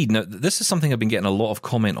speed, now this is something I've been getting a lot of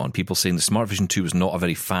comment on, people saying the Smart Vision 2 is not a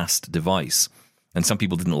very fast device, and some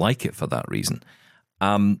people didn't like it for that reason.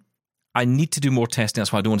 I need to do more testing,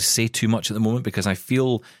 that's why I don't want to say too much at the moment, because I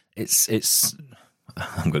feel it's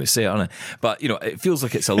I'm going to say it, aren't I? But, it feels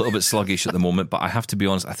like it's a little bit sluggish at the moment, but I have to be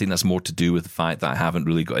honest, I think that's more to do with the fact that I haven't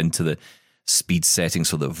really got into the speed settings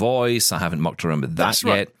for the voice. I haven't mucked around with that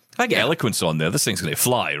yet. If I get eloquence on there, this thing's going to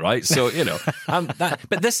fly, right? So,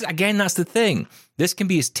 but this, again, that's the thing. This can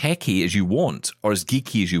be as techie as you want, or as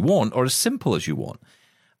geeky as you want, or as simple as you want.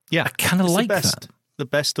 Yeah. I kind of like that. The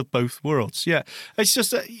best of both worlds. Yeah. It's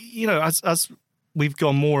just, as we've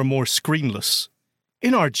gone more and more screenless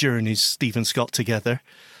in our journeys, Stephen Scott, together,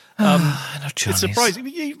 it's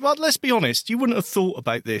surprising. Well, let's be honest, you wouldn't have thought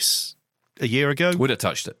about this a year ago. Would have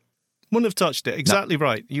touched it. Wouldn't have touched it. Exactly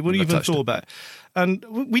right. You wouldn't even thought about it. And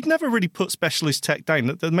we'd never really put specialist tech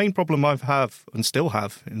down. The main problem I have and still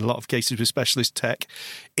have in a lot of cases with specialist tech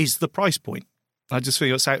is the price point. I just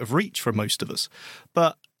feel it's out of reach for most of us.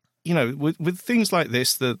 But, with things like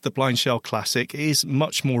this, the Blind Shell Classic is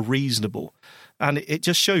much more reasonable. And it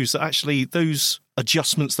just shows that actually those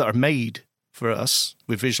adjustments that are made for us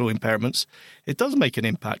with visual impairments, it does make an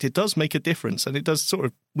impact. It does make a difference. And it does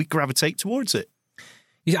we gravitate towards it.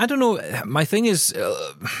 Yeah, I don't know. My thing is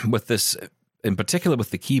with this, in particular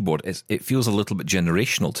with the keyboard, it feels a little bit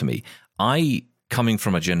generational to me. Coming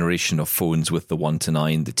from a generation of phones with the 1 to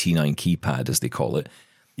 9, the T9 keypad, as they call it,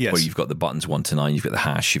 where you've got the buttons 1 to 9, you've got the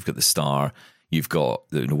hash, you've got the star, you've got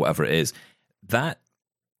whatever it is. That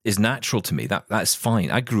is natural to me. That's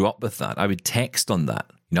fine. I grew up with that. I would text on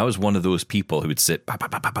that. I was one of those people who would sit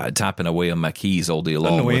tapping away on my keys all day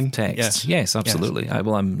long with text. Yes, absolutely. Yes.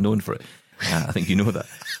 I'm known for it. I think you know that.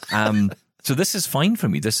 So this is fine for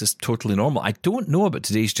me. This is totally normal. I don't know about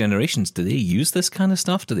today's generations. Do they use this kind of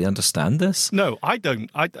stuff? Do they understand this? No, I don't.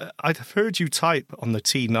 I've heard you type on the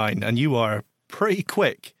T9 and you are pretty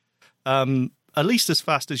quick. At least as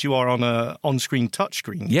fast as you are on a on-screen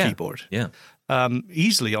touchscreen keyboard. Yeah.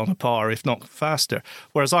 Easily on a par, if not faster.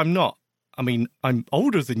 Whereas I'm not. I mean, I'm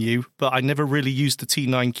older than you, but I never really used the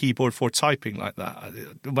T9 keyboard for typing like that.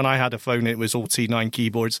 When I had a phone, it was all T9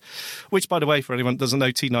 keyboards, which, by the way, for anyone who doesn't know,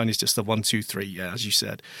 T9 is just the 1, 2, 3, as you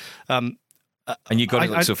said. And you got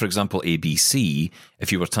it. So, for example, ABC,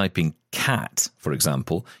 if you were typing cat, for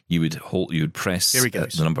example, you would press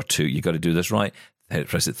the number 2. You got to do this right.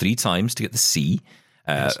 Press it 3 times to get the C.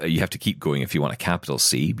 You have to keep going if you want a capital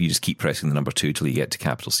C. But you just keep pressing the number 2 till you get to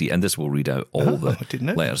capital C, and this will read out all the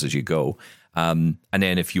letters as you go. And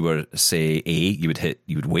then if you were, say, A, you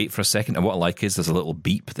would wait for a second. And what I like is there's a little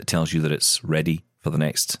beep that tells you that it's ready for the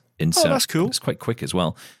next insert. Oh, that's cool. It's quite quick as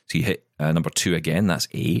well. So you hit number 2 again, that's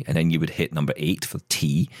A, and then you would hit number 8 for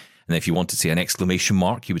T. And if you wanted to say an exclamation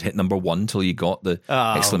mark, you would hit number 1 till you got the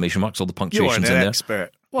exclamation marks, all the punctuations in there.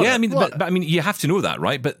 Expert. But I mean, you have to know that,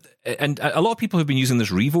 right? And a lot of people who've been using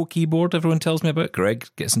this Revo keyboard, everyone tells me about. Greg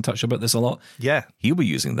gets in touch about this a lot. Yeah. He'll be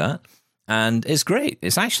using that. And it's great.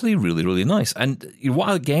 It's actually really, really nice. And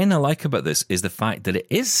what, again, I like about this is the fact that it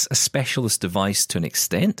is a specialist device to an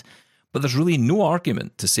extent, but there's really no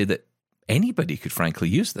argument to say that anybody could frankly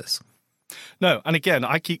use this. No. And again,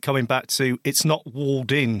 I keep coming back to it's not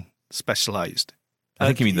walled in specialized. I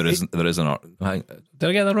think you mean there is an argument. Did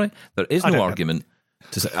I get that right? There is no argument.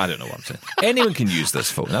 I don't know what I'm saying. Anyone can use this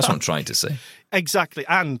phone. That's what I'm trying to say. Exactly.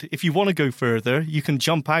 And if you want to go further, you can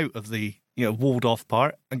jump out of the walled off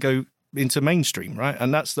part and go into mainstream, right?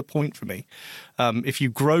 And that's the point for me. If you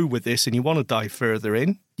grow with this and you want to dive further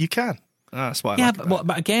in, you can. That's why.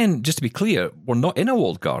 But again, just to be clear, we're not in a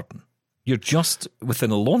walled garden. You're just within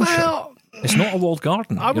a launcher. Well, it's not a walled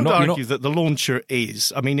garden. I would argue that the launcher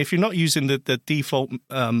is. I mean, if you're not using the default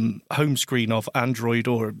home screen of Android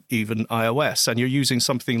or even iOS, and you're using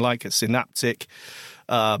something like a synaptic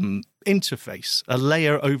interface, a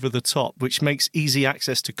layer over the top, which makes easy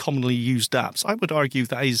access to commonly used apps, I would argue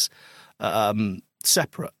that is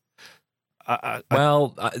separate. I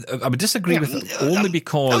would disagree with it only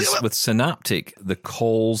because with Synaptic, the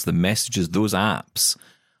calls, the messages, those apps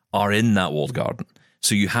are in that walled garden.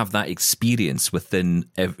 So you have that experience within,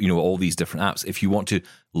 all these different apps. If you want to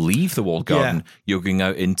leave the walled garden, you're going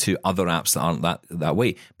out into other apps that aren't that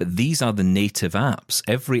way. But these are the native apps.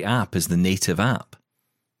 Every app is the native app.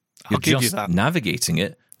 You're just navigating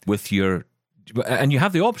it with your, and you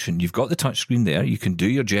have the option. You've got the touchscreen there. You can do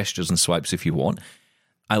your gestures and swipes if you want.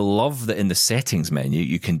 I love that in the settings menu,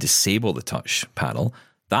 you can disable the touch panel.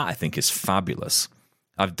 That I think is fabulous.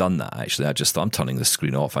 I've done that actually. I just thought I'm turning the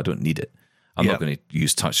screen off. I don't need it. I'm not going to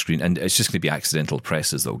use touchscreen, and it's just going to be accidental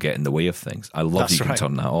presses that will get in the way of things. I love that you can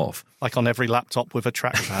turn that off. Like on every laptop with a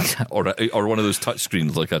trackpad. or one of those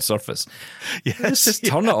touchscreens like a Surface. Yes. Just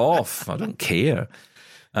turn it off. I don't care.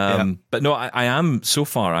 But no, I am so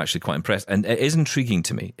far actually quite impressed, and it is intriguing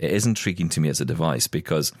to me. It is intriguing to me as a device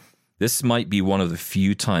because this might be one of the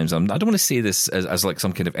few times, I don't want to say this as like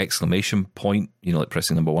some kind of exclamation point, like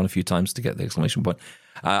pressing number 1 a few times to get the exclamation point.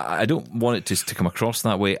 I don't want it to come across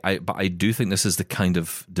that way, but I do think this is the kind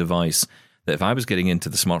of device that if I was getting into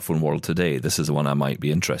the smartphone world today, this is the one I might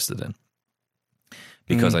be interested in.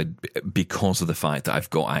 Because because of the fact that I've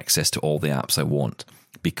got access to all the apps I want,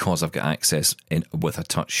 because I've got access with a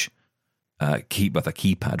touch with a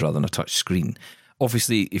keypad rather than a touch screen.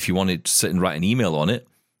 Obviously, if you want to sit and write an email on it,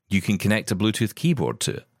 you can connect a Bluetooth keyboard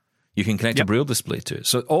to it. You can connect a Braille display to it.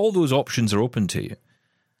 So all those options are open to you.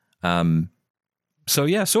 So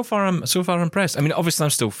yeah, so far I'm impressed. I mean, obviously I'm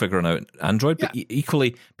still figuring out Android, but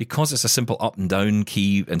equally because it's a simple up and down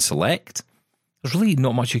key and select, there's really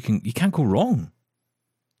not much you can't go wrong.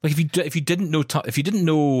 Like if you didn't know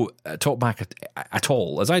TalkBack at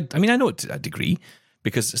all, I know it to a degree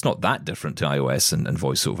because it's not that different to iOS and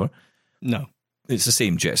VoiceOver. No, it's the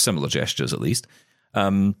same similar gestures at least.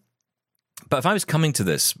 But if I was coming to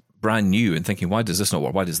this brand new and thinking, why does this not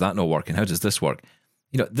work? Why does that not work? And how does this work?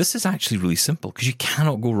 This is actually really simple because you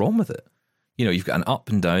cannot go wrong with it. You've got an up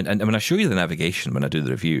and down, and when I show you the navigation when I do the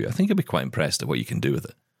review, I think you'll be quite impressed at what you can do with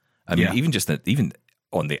it. I mean, even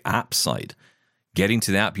on the app side. Getting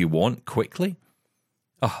to the app you want quickly.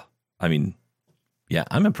 Oh, I mean, yeah,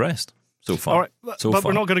 I'm impressed so far. All right, but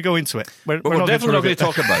we're not going to go into it. We're definitely not going to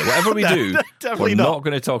talk about it. Whatever we do, we're not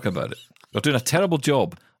going to talk about it. We're doing a terrible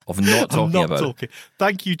job of not talking about it.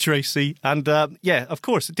 Thank you, Tracy. And of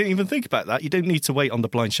course, I didn't even think about that. You don't need to wait on the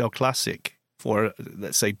Blind Shell Classic for,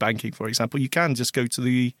 let's say, banking, for example. You can just go to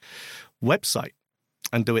the website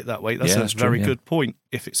and do it that way. That's a very good point,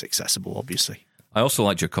 if it's accessible, obviously. I also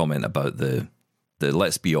liked your comment about the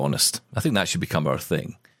let's be honest. I think that should become our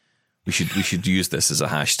thing. We should use this as a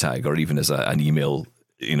hashtag or even as an email,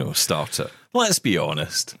 starter. Let's be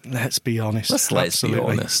honest. Let's be honest. Let's be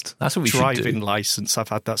honest. That's what we should do. Driving license. I've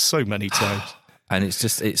had that so many times. And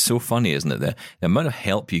it's so funny, isn't it? The amount of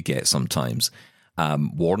help you get sometimes,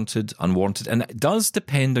 warranted, unwarranted, and it does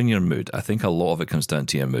depend on your mood. I think a lot of it comes down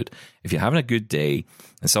to your mood. If you're having a good day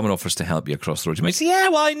and someone offers to help you across the road, you might say, yeah,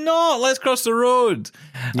 why not? Let's cross the road.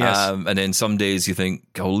 Yes. And then some days you think,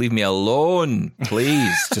 oh, leave me alone,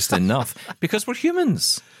 please, just enough. Because we're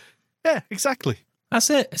humans. Yeah, exactly.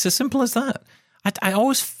 That's it. It's as simple as that. It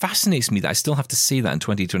always fascinates me that I still have to say that in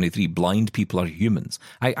 2023, blind people are humans.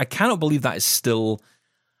 I cannot believe that is still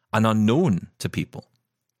an unknown to people.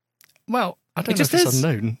 Well, I don't know if it's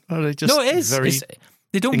unknown. It is.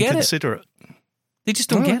 They don't get it. Inconsiderate. They just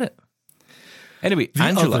don't get it. Anyway,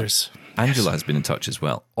 Angela has been in touch as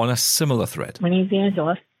well on a similar thread. My name's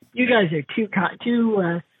Angela. You guys are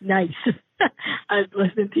too nice. I was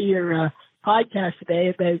listening to your podcast today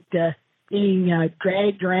about being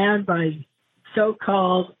dragged around by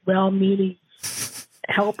so-called well-meaning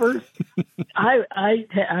helpers.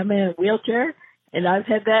 I'm in a wheelchair, and I've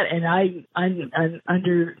had that, and I'm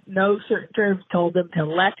under no certain terms told them to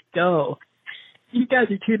let go. You guys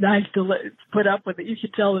are too nice to put up with it. You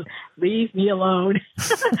should tell them, leave me alone.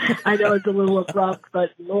 I know it's a little abrupt, but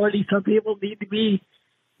Lordy, some people need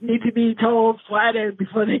to be told flat out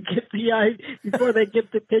before they get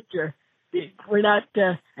the picture. We're not,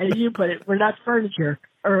 as you put it, we're not furniture,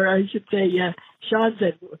 or I should say, Sean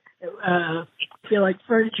said, feel like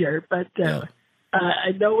furniture, but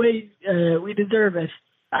in no way we deserve it.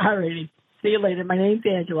 All righty. See you later. My name's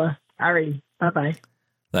Angela. All righty. Bye-bye.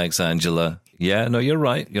 Thanks, Angela. Yeah, no, you're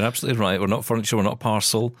right. You're absolutely right. We're not furniture. We're not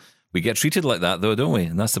parcel. We get treated like that, though, don't we?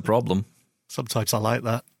 And that's the problem. Sometimes I like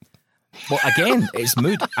that. Well, again, it's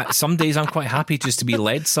mood. Some days I'm quite happy just to be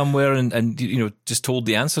led somewhere and just told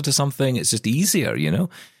the answer to something. It's just easier,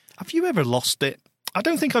 Have you ever lost it? I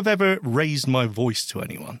don't think I've ever raised my voice to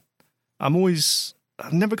anyone.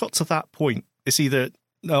 I've never got to that point. It's either,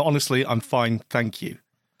 no, honestly, I'm fine, thank you.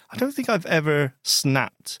 I don't think I've ever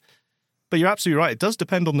snapped. But you're absolutely right. It does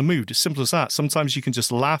depend on the mood. As simple as that. Sometimes you can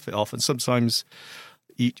just laugh it off, and sometimes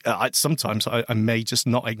I may just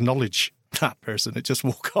not acknowledge that person and just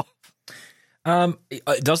walk off.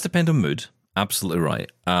 It does depend on mood. Absolutely right.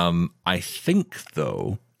 I think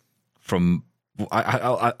though,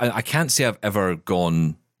 I can't say I've ever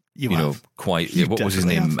gone. Quite. What was his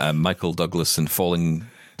name? Michael Douglas and Falling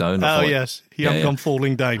Down. Yes, he hasn't gone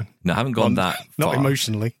falling down. No, I haven't gone that far. Not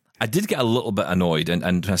emotionally. I did get a little bit annoyed, and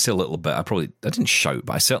when I say a little bit, I didn't shout,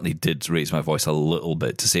 but I certainly did raise my voice a little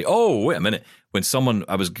bit to say, "Oh, wait a minute!" When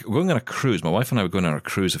I was going on a cruise, my wife and I were going on a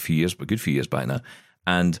cruise a good few years back now,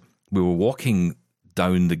 and we were walking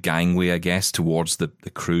down the gangway, I guess, towards the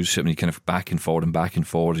cruise ship, and you kind of back and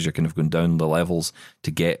forward as you're kind of going down the levels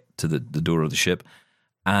to get to the door of the ship,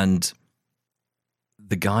 and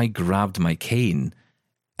the guy grabbed my cane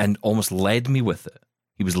and almost led me with it.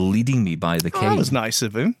 He was leading me by the cane. That was nice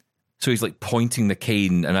of him. So he's like pointing the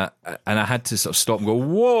cane, and I had to sort of stop and go,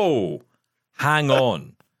 whoa, hang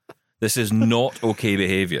on. This is not okay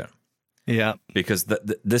behavior. Yeah. Because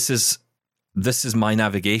this is this is my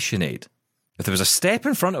navigation aid. If there was a step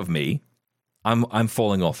in front of me, I'm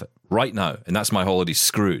falling off it right now, and that's my holiday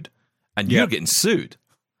screwed. And you're getting sued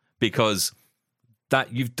because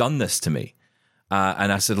that you've done this to me.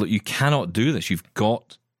 And I said, look, you cannot do this. You've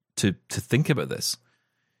got to think about this.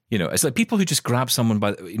 You know, it's like people who just grab someone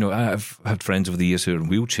by, you know, I've had friends over the years who are in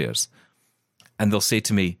wheelchairs, and they'll say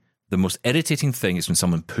to me, the most irritating thing is when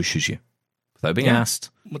someone pushes you without being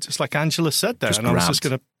asked. Well, just like Angela said there, and I was just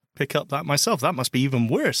going to pick up that myself. That must be even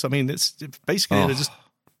worse. I mean, it's basically they're just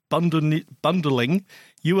bundling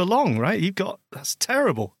you along, right? That's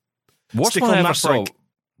terrible. What's one I ever saw?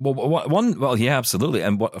 Well, yeah, absolutely.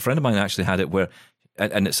 And a friend of mine actually had it where,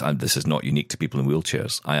 and this is not unique to people in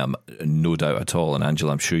wheelchairs. I am no doubt at all. And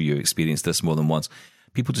Angela, I'm sure you experienced this more than once.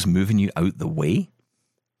 People just moving you out the way.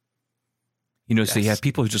 You know, so you have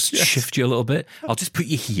people who just shift you a little bit. I'll just put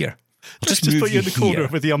you here. I'll just move put you in the corner here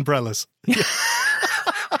with the umbrellas.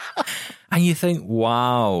 And you think,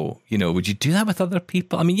 wow, you know, would you do that with other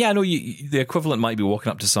people? I mean, yeah, I know the equivalent might be walking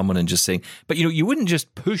up to someone and just saying, but you know, you wouldn't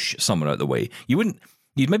just push someone out the way.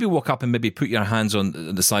 You'd maybe walk up and maybe put your hands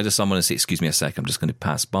on the side of someone and say, excuse me a sec, I'm just going to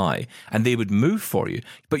pass by. And they would move for you.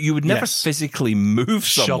 But you would never physically move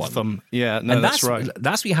someone. Shove them. Yeah, no, and that's right.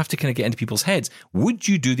 That's what you have to kind of get into people's heads. Would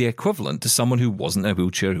you do the equivalent to someone who wasn't in a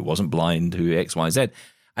wheelchair, who wasn't blind, who X, Y, Z?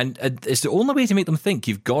 And it's the only way to make them think.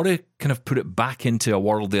 You've got to kind of put it back into a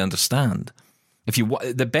world they understand.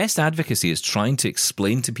 The best advocacy is trying to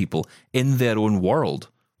explain to people in their own world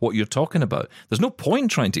what you're talking about. There's no point in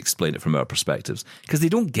trying to explain it from our perspectives because they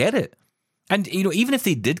don't get it. And, you know, even if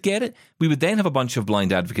they did get it, we would then have a bunch of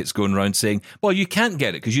blind advocates going around saying, well, you can't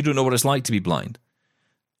get it because you don't know what it's like to be blind.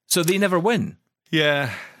 So they never win.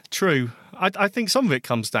 Yeah, true. I think some of it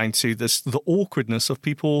comes down to the awkwardness of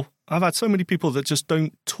people. I've had so many people that just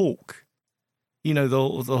don't talk. You know,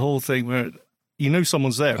 the whole thing where you know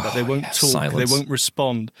someone's there, but they won't talk, silence. They won't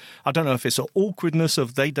respond. I don't know if it's an awkwardness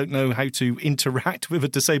of they don't know how to interact with a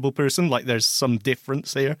disabled person, like there's some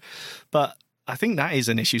difference here. But I think that is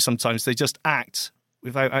an issue sometimes. They just act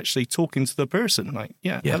without actually talking to the person. Like,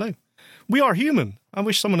 hello. We are human. I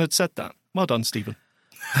wish someone had said that. Well done, Stephen.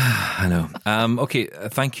 I know. Okay,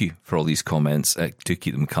 thank you for all these comments. Do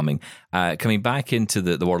keep them coming. Coming back into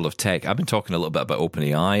the world of tech, I've been talking a little bit about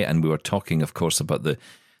OpenAI, and we were talking, of course, about the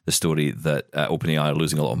story that OpenAI are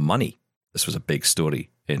losing a lot of money. This was a big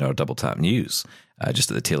story in our Double Tap News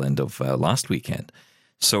just at the tail end of last weekend.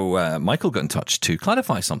 So Michael got in touch to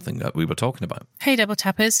clarify something that we were talking about. Hey, Double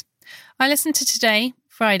Tappers. I listened to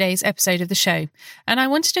Friday's episode of the show, and I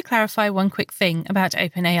wanted to clarify one quick thing about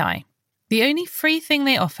OpenAI. The only free thing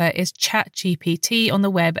they offer is ChatGPT on the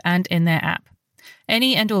web and in their app.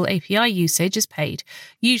 Any and all API usage is paid,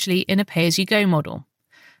 usually in a pay-as-you-go model.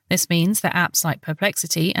 This means that apps like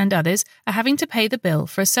Perplexity and others are having to pay the bill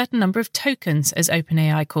for a certain number of tokens, as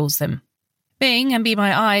OpenAI calls them. Bing and Be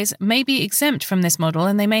My Eyes may be exempt from this model,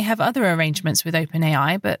 and they may have other arrangements with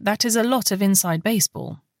OpenAI, but that is a lot of inside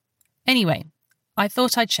baseball. Anyway, I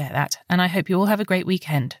thought I'd share that, and I hope you all have a great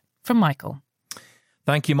weekend. From Michael.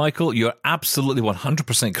 Thank you, Michael. You're absolutely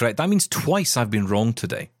 100% correct. That means twice I've been wrong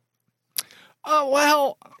today. Oh,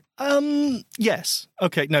 well, yes.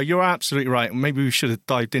 Okay, no, you're absolutely right. Maybe we should have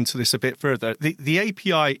dived into this a bit further. The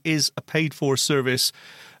API is a paid-for service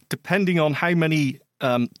depending on how many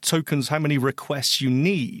tokens, how many requests you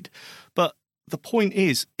need. But the point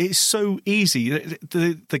is, it's so easy.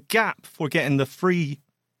 The gap for getting the free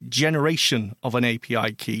generation of an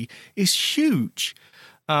API key is huge.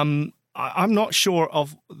 I'm not sure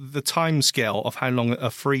of the time scale of how long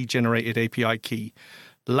a free generated API key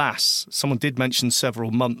lasts. Someone did mention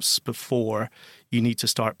several months before you need to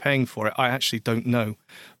start paying for it. I actually don't know.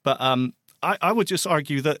 But I would just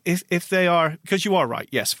argue that if they are, because you are right,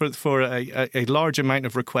 yes, for a large amount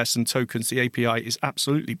of requests and tokens, the API is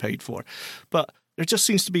absolutely paid for. But there just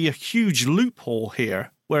seems to be a huge loophole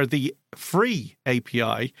here where the free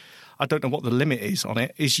API, I don't know what the limit is on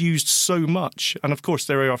it, is used so much. And of course,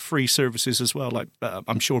 there are free services as well. Like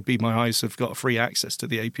I'm sure Be My Eyes have got free access to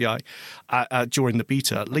the API during the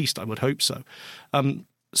beta, at least I would hope so.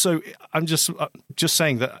 So I'm just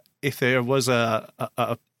saying that if there was a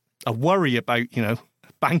worry about,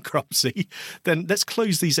 bankruptcy, then let's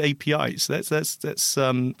close these APIs. Let's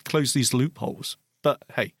close these loopholes. But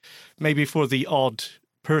hey, maybe for the odd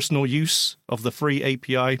personal use of the free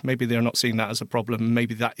API, maybe they're not seeing that as a problem.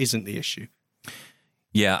 Maybe that isn't the issue.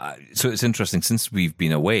 Yeah, so it's interesting. Since we've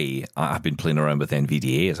been away, I've been playing around with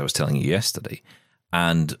NVDA, as I was telling you yesterday.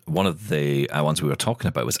 And one of the ones we were talking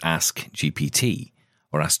about was Ask GPT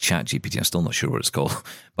or Ask Chat GPT. I'm still not sure what it's called.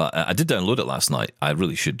 But I did download it last night. I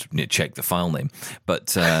really should check the file name.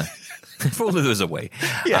 But If only there was a way.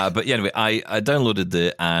 Yeah. But anyway, I downloaded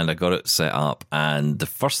it and I got it set up. And the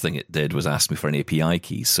first thing it did was ask me for an API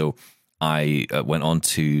key. So I went on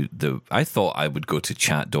to I thought I would go to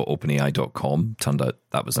chat.openai.com. Turned out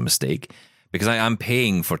that was a mistake because I am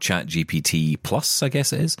paying for ChatGPT Plus, I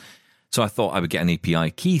guess it is. So I thought I would get an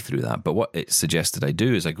API key through that. But what it suggested I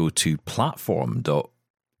do is I go to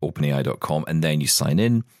platform.openai.com and then you sign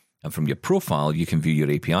in. And from your profile, you can view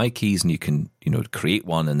your API keys and you can, create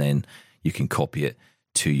one and then you can copy it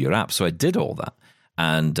to your app. So I did all that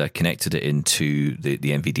and connected it into the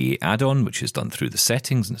NVDA add-on, which is done through the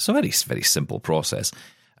settings. And it's a very, very simple process,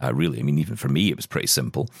 really. I mean, even for me, it was pretty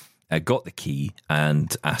simple. I got the key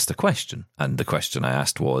and asked a question. And the question I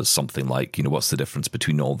asked was something like, what's the difference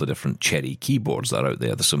between all the different Cherry keyboards that are out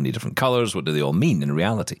there? There's so many different colors. What do they all mean in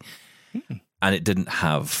reality? And it didn't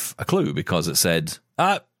have a clue because it said,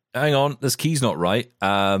 hang on, this key's not right.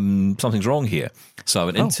 Something's wrong here. So I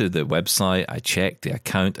went into the website, I checked the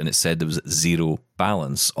account, and it said there was 0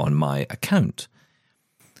 balance on my account.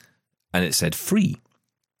 And it said free.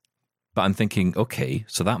 But I'm thinking, okay,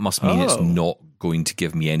 so that must mean it's not going to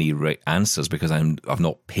give me any right answers because I've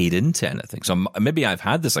not paid into anything. So maybe I've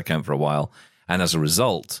had this account for a while, and as a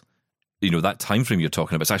result, that time frame you're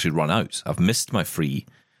talking about, it's actually run out. I've missed my free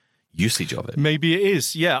usage of it. Maybe it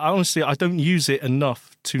is. Yeah, honestly, I don't use it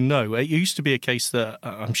enough to know. It used to be a case that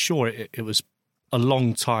I'm sure it was a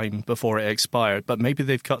long time before it expired, but maybe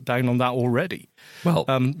they've cut down on that already. Well,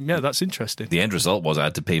 that's interesting. The end result was I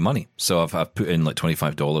had to pay money. So I've put in like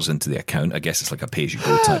 $25 into the account. I guess it's like a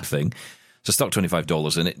pay-as-you-go type thing. So I stuck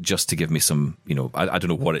 $25 in it just to give me some, I don't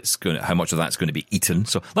know how much of that's going to be eaten.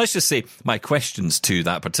 So let's just say my questions to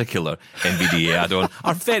that particular NVDA add-on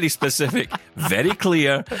are very specific, very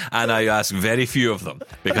clear, and I ask very few of them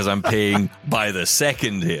because I'm paying by the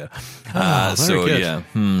second here. Very good. Yeah.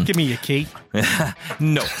 Give me your key.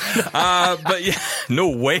 No. But yeah,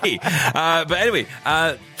 no way. But anyway,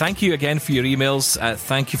 thank you again for your emails.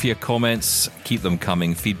 Thank you for your comments. Keep them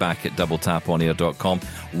coming. Feedback at doubletaponair.com.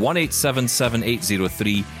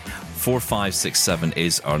 1-877-803-4567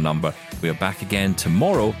 is our number. We are back again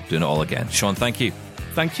tomorrow doing it all again. Sean, thank you.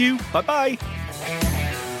 Thank you. Bye-bye.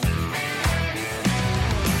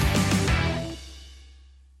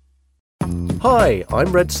 Hi,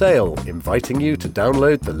 I'm Red Sail, inviting you to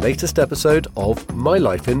download the latest episode of My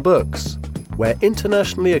Life in Books, where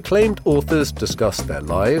internationally acclaimed authors discuss their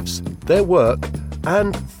lives, their work,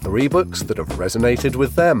 and 3 books that have resonated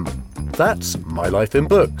with them. That's My Life in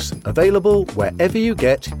Books, available wherever you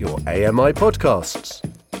get your AMI podcasts.